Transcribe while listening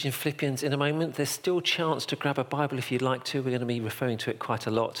In Philippians in a moment. There's still a chance to grab a Bible if you'd like to. We're going to be referring to it quite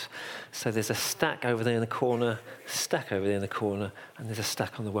a lot. So there's a stack over there in the corner, and there's a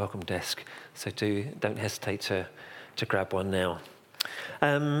stack on the welcome desk. So don't hesitate to grab one now.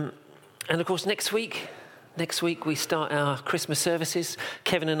 And of course, next week we start our Christmas services.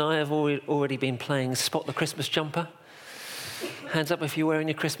 Kevin and I have already been playing Spot the Christmas Jumper. Hands up if you're wearing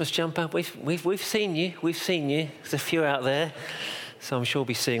your Christmas jumper. We've seen you. There's a few out there. So I'm sure we'll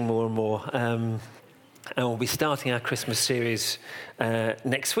be seeing more and more. And we'll be starting our Christmas series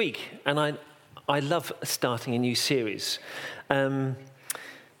next week. And I love starting a new series.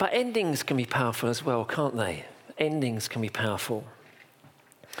 But endings can be powerful as well, can't they? Endings can be powerful.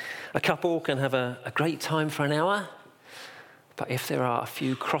 A couple can have a great time for an hour. But if there are a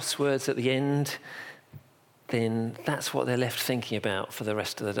few crosswords at the end, then that's what they're left thinking about for the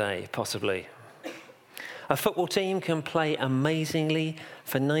rest of the day, possibly. A football team can play amazingly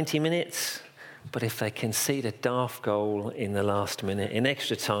for 90 minutes, but if they concede a daft goal in the last minute, in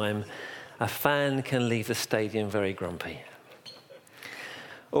extra time, a fan can leave the stadium very grumpy.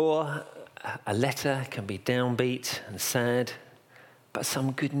 Or a letter can be downbeat and sad, but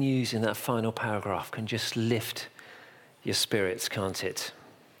some good news in that final paragraph can just lift your spirits, can't it?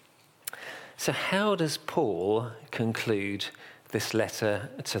 So how does Paul conclude this letter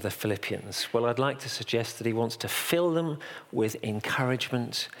to the Philippians? Well, I'd like to suggest that he wants to fill them with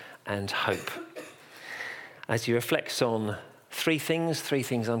encouragement and hope. As he reflects on three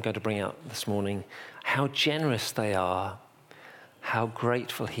things I'm going to bring out this morning: how generous they are, how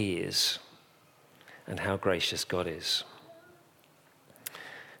grateful he is, and how gracious God is.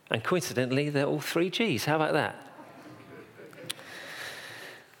 And coincidentally, they're all three G's. How about that?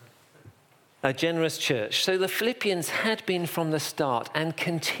 A generous church. So the Philippians had been from the start and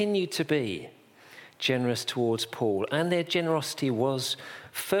continued to be generous towards Paul. And their generosity was,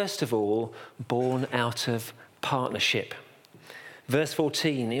 first of all, born out of partnership. Verse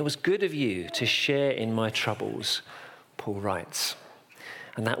 14, "It was good of you to share in my troubles," Paul writes.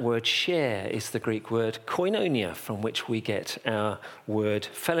 And that word share is the Greek word koinonia, from which we get our word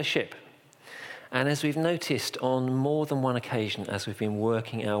fellowship. And as we've noticed on more than one occasion as we've been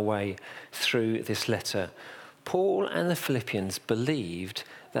working our way through this letter, Paul and the Philippians believed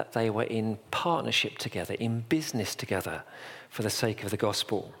that they were in partnership together, in business together, for the sake of the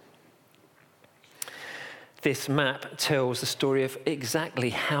gospel. This map tells the story of exactly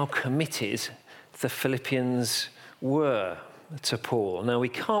how committed the Philippians were to Paul. Now, we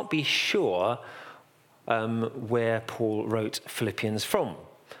can't be sure where Paul wrote Philippians from.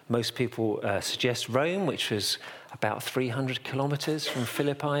 Most people suggest Rome, which was about 300 kilometers from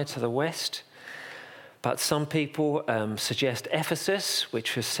Philippi to the west. But some people suggest Ephesus,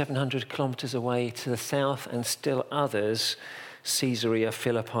 which was 700 kilometers away to the south, and still others, Caesarea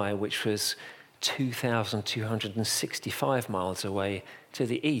Philippi, which was 2,265 miles away to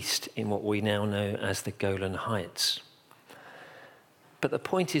the east in what we now know as the Golan Heights. But the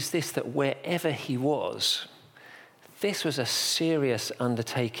point is this, that wherever he was, this was a serious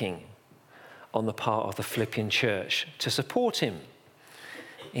undertaking on the part of the Philippian church to support him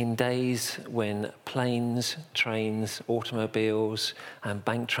in days when planes, trains, automobiles, and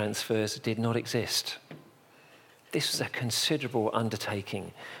bank transfers did not exist. This was a considerable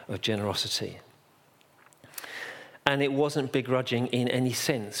undertaking of generosity. And it wasn't begrudging in any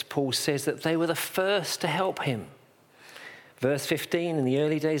sense. Paul says that they were the first to help him. Verse 15, "In the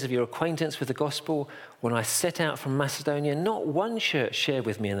early days of your acquaintance with the gospel, when I set out from Macedonia, not one church shared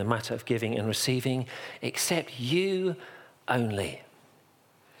with me in the matter of giving and receiving, except you only."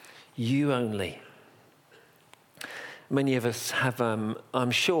 You only. Many of us have,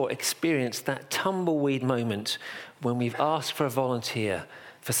 I'm sure, experienced that tumbleweed moment when we've asked for a volunteer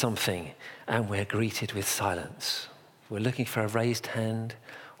for something and we're greeted with silence. We're looking for a raised hand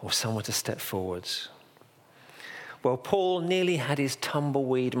or someone to step forwards. Well, Paul nearly had his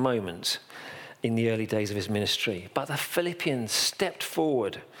tumbleweed moment in the early days of his ministry, but the Philippians stepped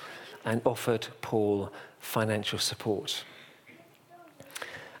forward and offered Paul financial support.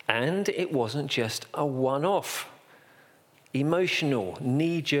 And it wasn't just a one-off, emotional,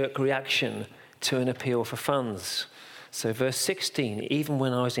 knee-jerk reaction to an appeal for funds. So verse 16, "Even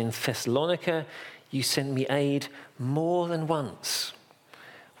when I was in Thessalonica, you sent me aid more than once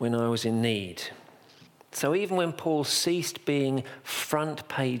when I was in need." So even when Paul ceased being front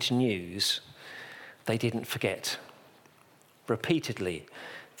page news, they didn't forget. Repeatedly,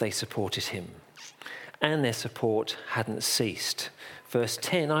 they supported him. And their support hadn't ceased. Verse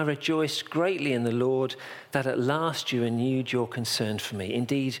 10, "I rejoiced greatly in the Lord that at last you renewed your concern for me.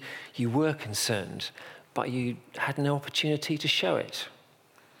 Indeed, you were concerned, but you had no opportunity to show it."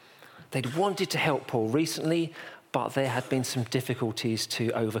 They'd wanted to help Paul recently, but there had been some difficulties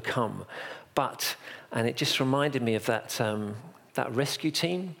to overcome. And it just reminded me of that rescue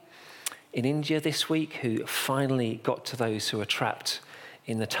team in India this week who finally got to those who were trapped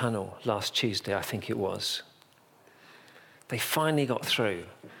in the tunnel last Tuesday, I think it was. They finally got through.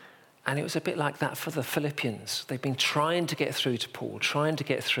 And it was a bit like that for the Philippians. They've been trying to get through to Paul, trying to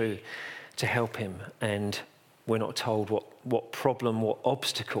get through to help him. And we're not told what problem, what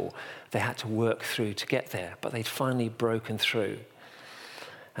obstacle they had to work through to get there. But they'd finally broken through.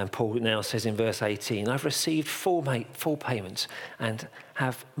 And Paul now says in verse 18, I've received full payment and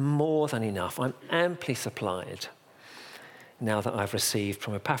have more than enough. I'm amply supplied now that I've received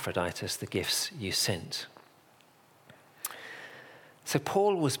from Epaphroditus the gifts you sent. So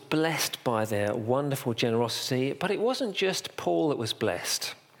Paul was blessed by their wonderful generosity, but it wasn't just Paul that was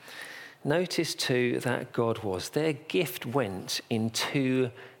blessed. Notice too that God was. Their gift went in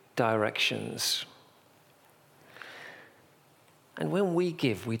two directions. And when we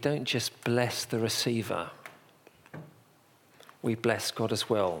give, we don't just bless the receiver. We bless God as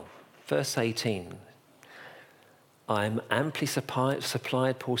well. Verse 18, I'm amply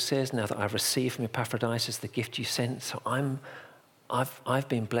supplied, Paul says, now that I've received from Epaphroditus the gift you sent. So I've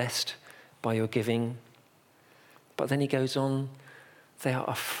been blessed by your giving. But then he goes on, they are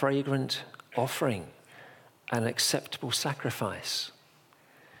a fragrant offering, an acceptable sacrifice,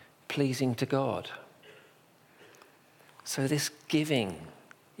 pleasing to God. So this giving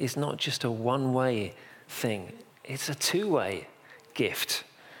is not just a one-way thing, it's a two-way gift.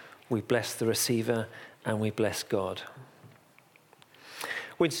 We bless the receiver and we bless God.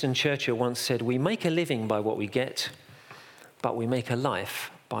 Winston Churchill once said, we make a living by what we get, but we make a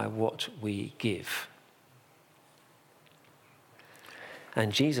life by what we give.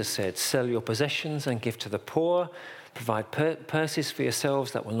 And Jesus said, sell your possessions and give to the poor, provide purses for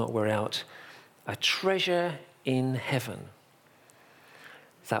yourselves that will not wear out, a treasure in heaven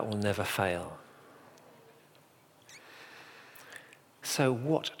that will never fail. So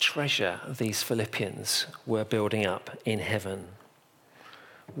what treasure these Philippians were building up in heaven.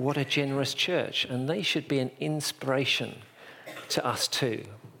 What a generous church. And they should be an inspiration to us too,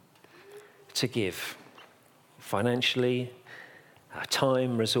 to give financially, our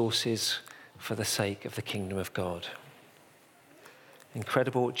time, resources for the sake of the kingdom of God.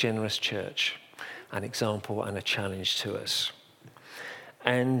 Incredible, generous church, an example and a challenge to us.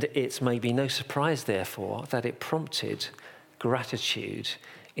 And it's maybe no surprise, therefore, that it prompted gratitude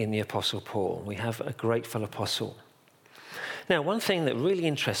in the Apostle Paul. We have a grateful apostle. Now, one thing that really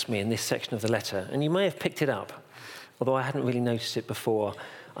interests me in this section of the letter, and you may have picked it up, although I hadn't really noticed it before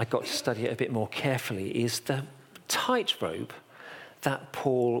I got to study it a bit more carefully, is the tightrope that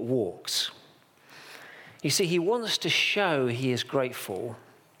Paul walks. You see, he wants to show he is grateful,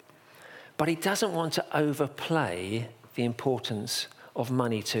 but he doesn't want to overplay the importance of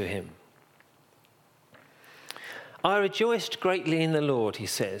money to him. I rejoiced greatly in the Lord, he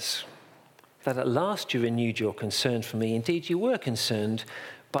says, that at last you renewed your concern for me. Indeed, you were concerned,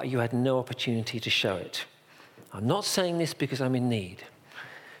 but you had no opportunity to show it. I'm not saying this because I'm in need.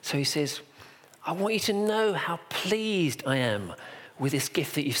 So he says, I want you to know how pleased I am with this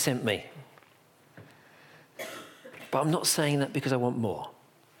gift that you've sent me. But I'm not saying that because I want more.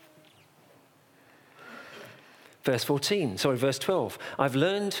 Verse 12. I've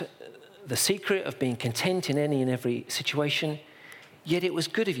learned the secret of being content in any and every situation, yet it was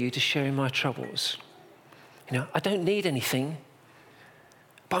good of you to share in my troubles. I don't need anything,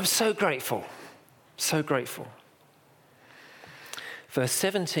 but I'm so grateful. So grateful. Verse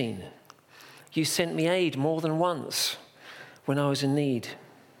 17. You sent me aid more than once when I was in need.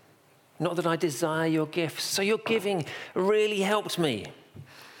 Not that I desire your gifts. So your giving really helped me.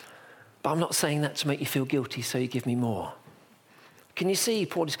 But I'm not saying that to make you feel guilty, so you give me more. Can you see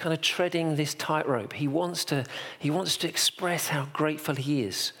Paul is kind of treading this tightrope? He wants to express how grateful he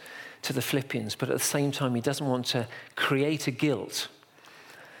is to the Philippians, but at the same time he doesn't want to create a guilt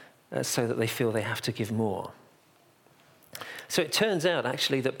so that they feel they have to give more. So it turns out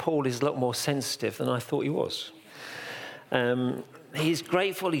actually that Paul is a lot more sensitive than I thought he was. He's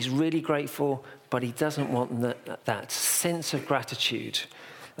grateful, he's really grateful, but he doesn't want that sense of gratitude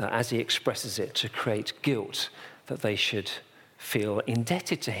as he expresses it to create guilt that they should feel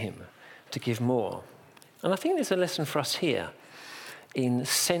indebted to him to give more. And I think there's a lesson for us here in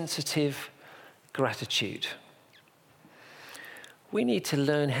sensitive gratitude. We need to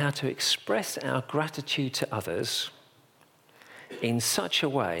learn how to express our gratitude to others in such a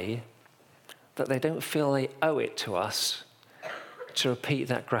way that they don't feel they owe it to us to repeat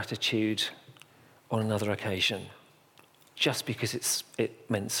that gratitude on another occasion. just because it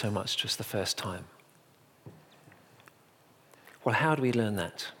meant so much to us the first time. Well, how do we learn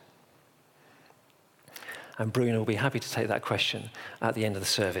that? And Bruno will be happy to take that question at the end of the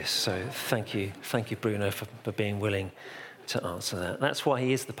service. So thank you, Bruno, for being willing to answer that. That's why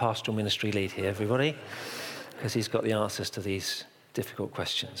he is the pastoral ministry lead here, everybody, because he's got the answers to these difficult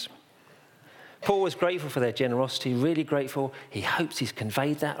questions. Paul was grateful for their generosity, really grateful. He hopes he's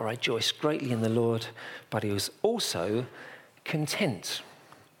conveyed that, or rejoiced greatly in the Lord, but he was also content.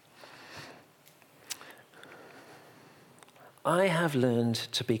 I have learned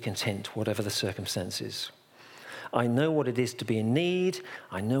to be content, whatever the circumstances. I know what it is to be in need.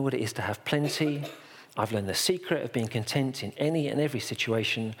 I know what it is to have plenty. I've learned the secret of being content in any and every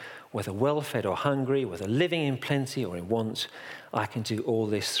situation, whether well-fed or hungry, whether living in plenty or in want. I can do all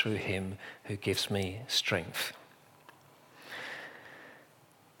this through him who gives me strength.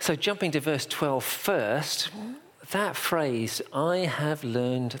 So jumping to verse 12 first, that phrase, I have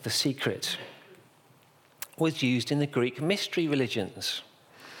learned the secret, was used in the Greek mystery religions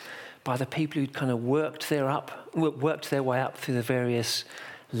by the people who'd kind of worked their way up through the various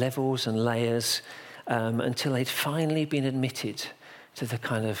levels and layers until they'd finally been admitted to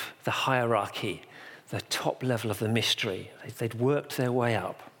the hierarchy, the top level of the mystery. They'd worked their way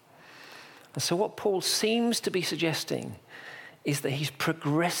up. And so what Paul seems to be suggesting is that he's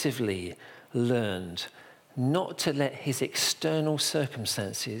progressively learned not to let his external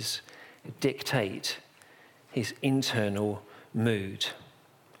circumstances dictate his internal mood,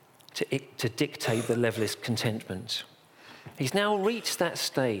 to dictate the level of his contentment. He's now reached that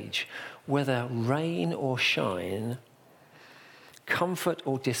stage, whether rain or shine, comfort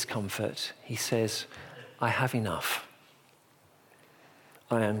or discomfort, he says, I have enough.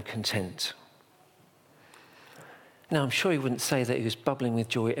 I am content. Now, I'm sure he wouldn't say that he was bubbling with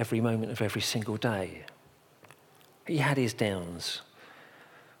joy every moment of every single day. He had his downs,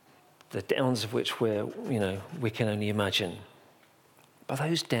 the downs of which we can only imagine. But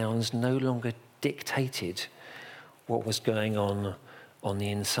those downs no longer dictated what was going on the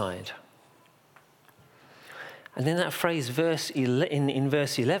inside. And then that phrase, in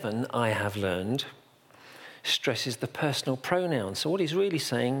verse 11, I have learned, stresses the personal pronoun. So what he's really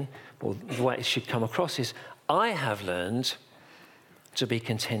saying, or the way it should come across, is I have learned to be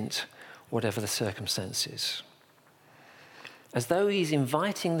content, whatever the circumstances. As though he's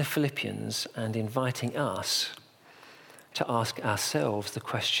inviting the Philippians and inviting us to ask ourselves the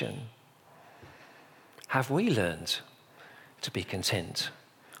question, have we learned to be content,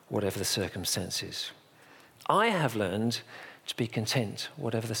 whatever the circumstances? I have learned to be content,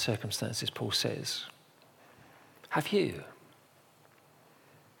 whatever the circumstances, Paul says. Have you?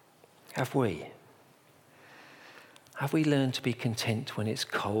 Have we? Have we learned to be content when it's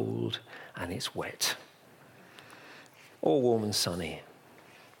cold and it's wet? Or warm and sunny?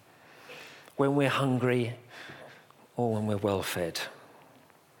 When we're hungry or when we're well fed?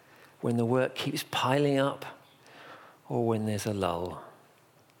 When the work keeps piling up or when there's a lull?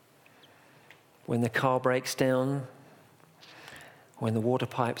 When the car breaks down? When the water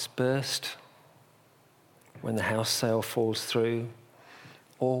pipes burst? When the house sale falls through?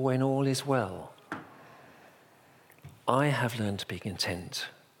 Or when all is well? I have learned to be content,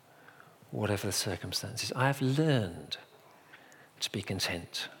 whatever the circumstances. I have learned to be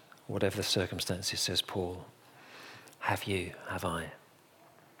content, whatever the circumstances, says Paul. Have you? Have I?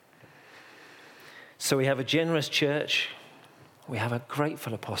 So we have a generous church, we have a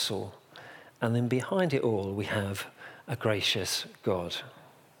grateful apostle, and then behind it all we have a gracious God.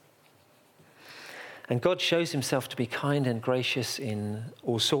 And God shows himself to be kind and gracious in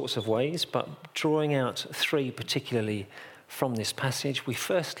all sorts of ways, but drawing out three particularly from this passage, we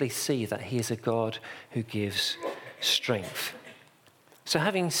firstly see that he is a God who gives strength. So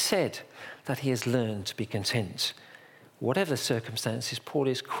having said that he has learned to be content, whatever the circumstances, Paul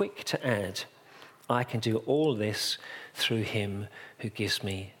is quick to add, I can do all this through him who gives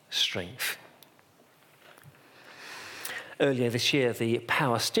me strength. Earlier this year, the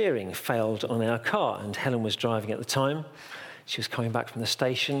power steering failed on our car, and Helen was driving at the time. She was coming back from the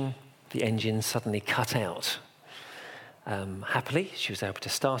station. The engine suddenly cut out. Happily, she was able to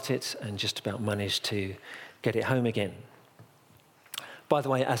start it and just about managed to get it home again. By the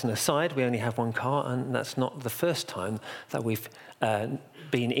way, as an aside, we only have one car, and that's not the first time that we've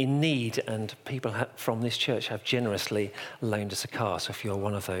been in need, and people from this church have generously loaned us a car. So if you're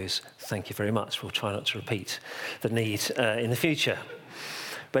one of those, thank you very much. We'll try not to repeat the need in the future.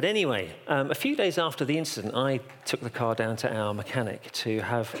 But anyway, a few days after the incident, I took the car down to our mechanic to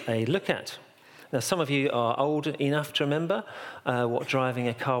have a look at. Now, some of you are old enough to remember what driving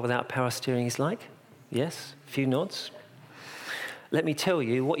a car without power steering is like. Yes, a few nods. let me tell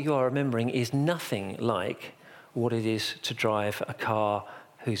you, what you are remembering is nothing like what it is to drive a car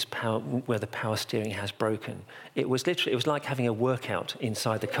where the power steering has broken. It was like having a workout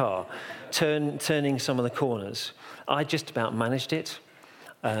inside the car, turning some of the corners. I just about managed it.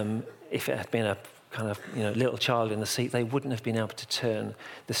 If it had been a kind of little child in the seat, they wouldn't have been able to turn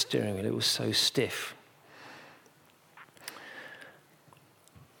the steering wheel. It was so stiff.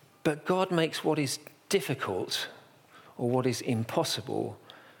 But God makes what is difficult or what is impossible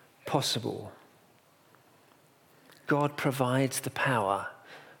possible. God provides the power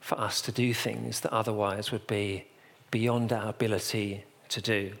for us to do things that otherwise would be beyond our ability to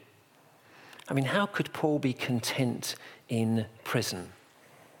do. I mean, how could Paul be content in prison?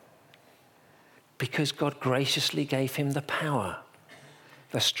 Because God graciously gave him the power,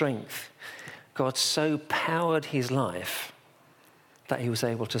 the strength. God so powered his life that he was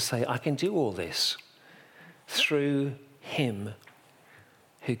able to say, I can do all this through him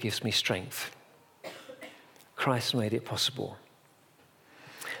who gives me strength. Christ made it possible.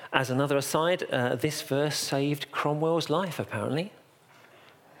 As another aside, this verse saved Cromwell's life, apparently.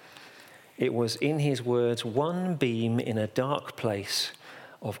 It was, in his words, one beam in a dark place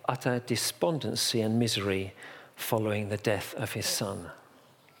of utter despondency and misery following the death of his son.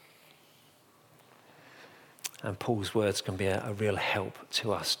 And Paul's words can be a real help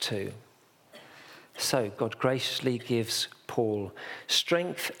to us too. So God graciously gives Paul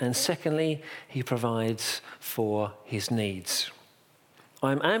strength, and secondly, he provides for his needs.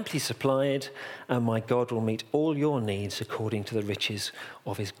 I am amply supplied, and my God will meet all your needs according to the riches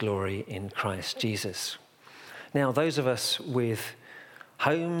of his glory in Christ Jesus. Now, those of us with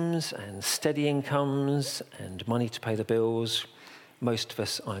homes and steady incomes and money to pay the bills, most of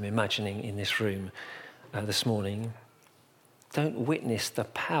us, I'm imagining, in this room this morning, don't witness the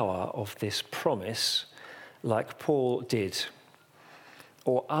power of this promise like Paul did,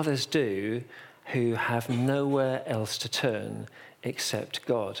 or others do who have nowhere else to turn except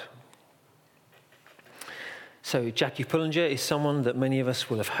God. So Jackie Pullinger is someone that many of us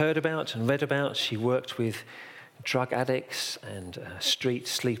will have heard about and read about. She worked with drug addicts and street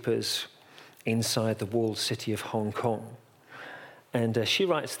sleepers inside the walled city of Hong Kong. And she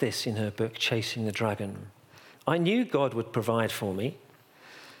writes this in her book, Chasing the Dragon. I knew God would provide for me,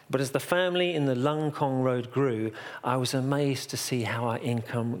 but as the family in the Lung Kong Road grew, I was amazed to see how our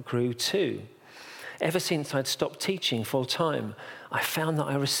income grew too. Ever since I'd stopped teaching full time, I found that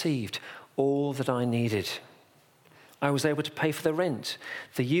I received all that I needed. I was able to pay for the rent,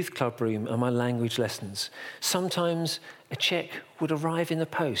 the youth club room, and my language lessons. Sometimes a check would arrive in the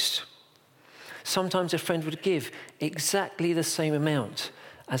post. Sometimes a friend would give exactly the same amount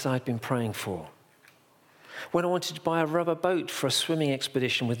as I'd been praying for. When I wanted to buy a rubber boat for a swimming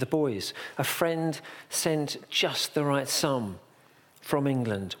expedition with the boys, a friend sent just the right sum from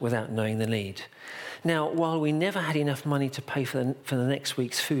England without knowing the need. Now, while we never had enough money to pay for the next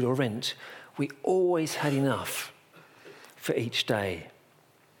week's food or rent, we always had enough for each day.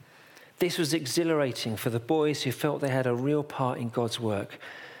 This was exhilarating for the boys who felt they had a real part in God's work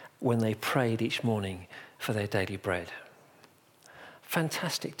when they prayed each morning for their daily bread.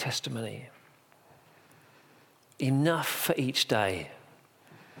 Fantastic testimony. Enough for each day.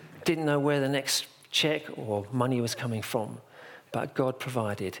 Didn't know where the next check or money was coming from, but God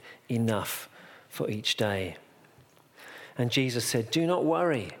provided enough for each day. And Jesus said, do not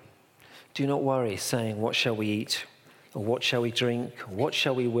worry, saying, what shall we eat? Or what shall we drink? Or what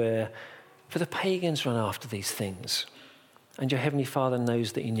shall we wear? For the pagans run after these things, and your heavenly Father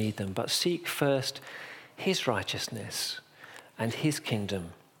knows that you need them. But seek first his righteousness and his kingdom,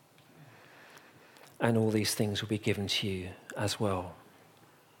 and all these things will be given to you as well.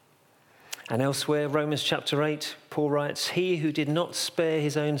 And elsewhere, Romans chapter 8, Paul writes, he who did not spare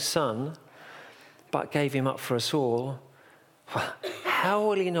his own son, but gave him up for us all, how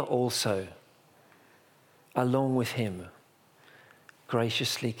will he not also, along with him,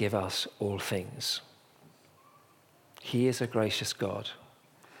 graciously give us all things? He is a gracious God.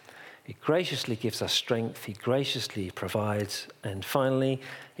 He graciously gives us strength, he graciously provides, and finally,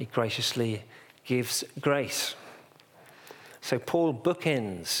 he graciously gives grace. So Paul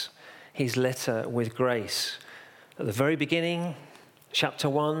bookends his letter with grace. At the very beginning, chapter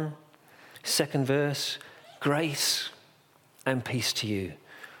 1, second verse, grace and peace to you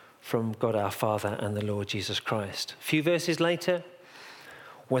from God our Father and the Lord Jesus Christ. A few verses later,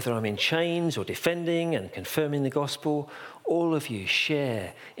 whether I'm in chains or defending and confirming the gospel, all of you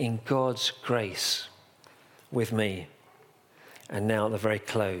share in God's grace with me. And now at the very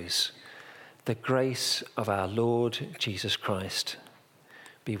close, the grace of our Lord Jesus Christ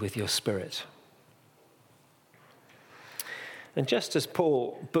be with your spirit. And just as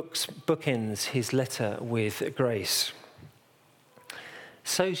Paul bookends his letter with grace,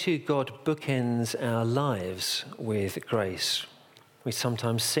 so too God bookends our lives with grace. We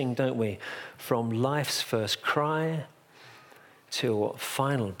sometimes sing, don't we? From life's first cry till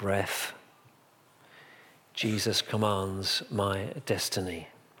final breath, Jesus commands my destiny.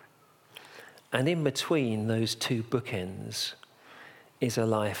 And in between those two bookends is a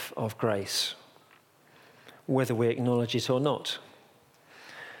life of grace, whether we acknowledge it or not.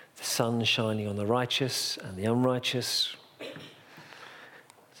 The sun shining on the righteous and the unrighteous.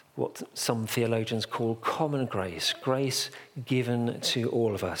 What some theologians call common grace, grace given to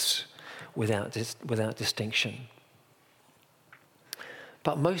all of us without distinction.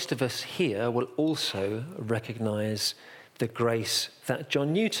 But most of us here will also recognise the grace that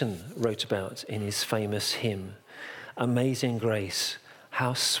John Newton wrote about in his famous hymn, Amazing Grace,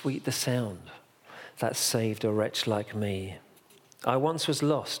 how sweet the sound that saved a wretch like me. I once was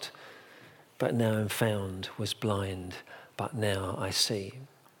lost, but now am found, was blind, but now I see.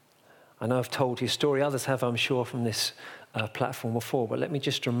 I know I've told his story, others have, I'm sure, from this platform before, but let me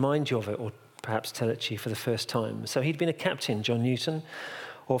just remind you of it, or perhaps tell it to you for the first time. So he'd been a captain, John Newton,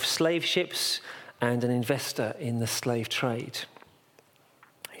 of slave ships and an investor in the slave trade.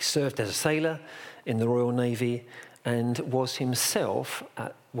 He served as a sailor in the Royal Navy and was himself,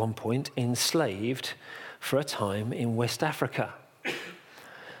 at one point, enslaved for a time in West Africa.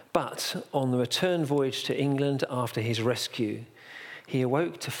 But on the return voyage to England after his rescue, he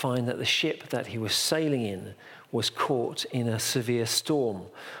awoke to find that the ship that he was sailing in was caught in a severe storm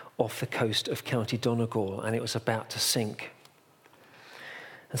off the coast of County Donegal, and it was about to sink.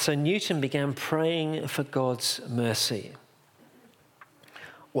 And so Newton began praying for God's mercy.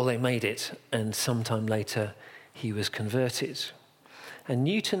 Well, they made it, and sometime later he was converted. And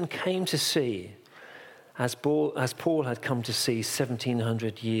Newton came to see, as Paul had come to see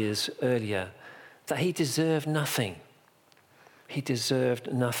 1700 years earlier, that he deserved nothing. He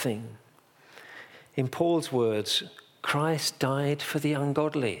deserved nothing. In Paul's words, Christ died for the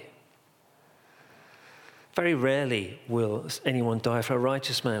ungodly. Very rarely will anyone die for a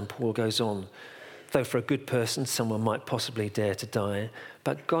righteous man, Paul goes on, though for a good person someone might possibly dare to die.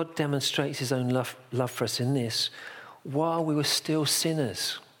 But God demonstrates his own love for us in this. While we were still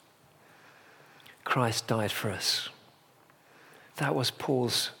sinners, Christ died for us. That was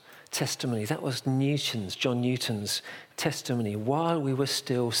Paul's testimony. That was John Newton's testimony. While we were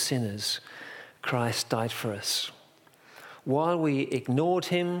still sinners, Christ died for us. While we ignored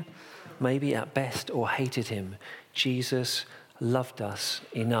him, maybe at best, or hated him, Jesus loved us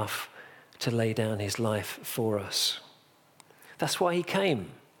enough to lay down his life for us. That's why he came.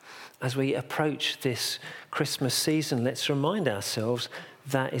 As we approach this Christmas season, let's remind ourselves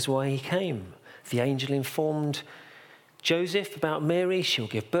that is why he came. The angel informed Joseph about Mary. She'll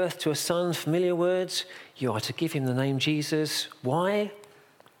give birth to a son, familiar words. You are to give him the name Jesus. Why?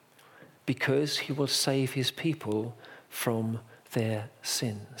 Because he will save his people from their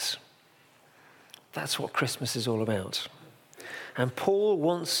sins. That's what Christmas is all about. And Paul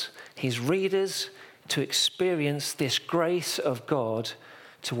wants his readers to experience this grace of God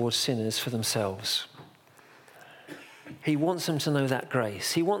towards sinners for themselves. He wants them to know that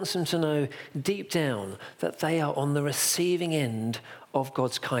grace. He wants them to know deep down that they are on the receiving end of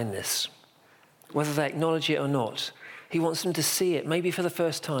God's kindness, whether they acknowledge it or not. He wants them to see it, maybe for the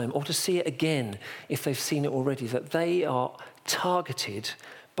first time, or to see it again if they've seen it already, that they are targeted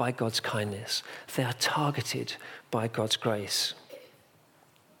by God's kindness. They are targeted by God's grace.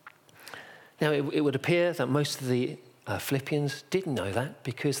 Now, it would appear that most of the Philippians didn't know that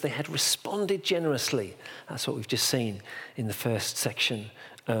because they had responded generously. That's what we've just seen in the first section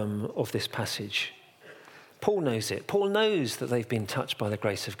of this passage. Paul knows it. Paul knows that they've been touched by the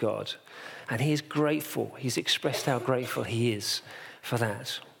grace of God, and he is grateful. He's expressed how grateful he is for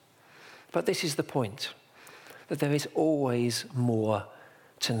that. But this is the point, that there is always more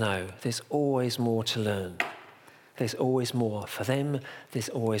to know. There's always more to learn. There's always more for them. There's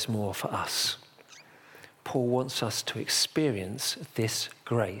always more for us. Paul wants us to experience this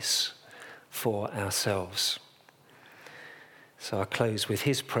grace for ourselves. So I'll close with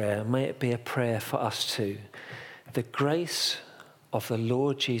his prayer. May it be a prayer for us too. The grace of the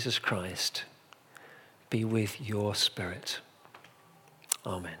Lord Jesus Christ be with your spirit.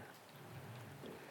 Amen.